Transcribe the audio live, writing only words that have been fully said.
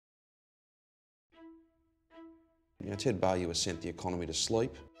Ted Baillieu has sent the economy to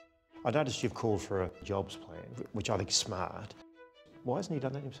sleep. I noticed you've called for a jobs plan, which I think is smart. Why hasn't he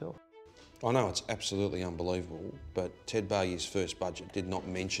done that himself? I know it's absolutely unbelievable, but Ted Baillieu's first budget did not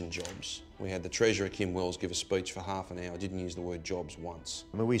mention jobs. We had the Treasurer, Kim Wells, give a speech for half an hour, didn't use the word jobs once.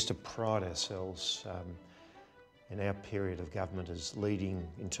 I mean, we used to pride ourselves in our period of government as leading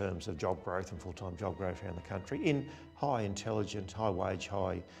in terms of job growth and full-time job growth around the country in high intelligent, high wage,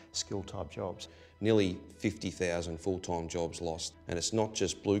 high skill type jobs. Nearly 50,000 full-time jobs lost, and it's not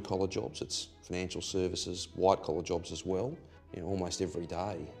just blue-collar jobs, it's financial services, white-collar jobs as well. Almost every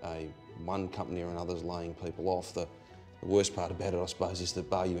day, one company or another is laying people off. The worst part about it, I suppose, is that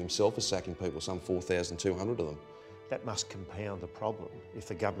Baillieu himself is sacking people, some 4,200 of them. That must compound the problem if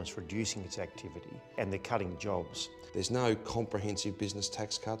the government's reducing its activity and they're cutting jobs. There's no comprehensive business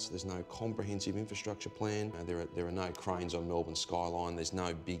tax cuts, there's no comprehensive infrastructure plan, there are no cranes on Melbourne skyline, there's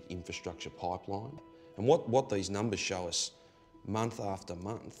no big infrastructure pipeline. And what these numbers show us month after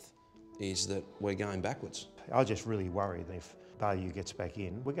month is that we're going backwards. I just really worry that if Baillieu gets back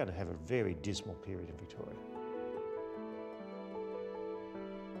in, we're going to have a very dismal period in Victoria.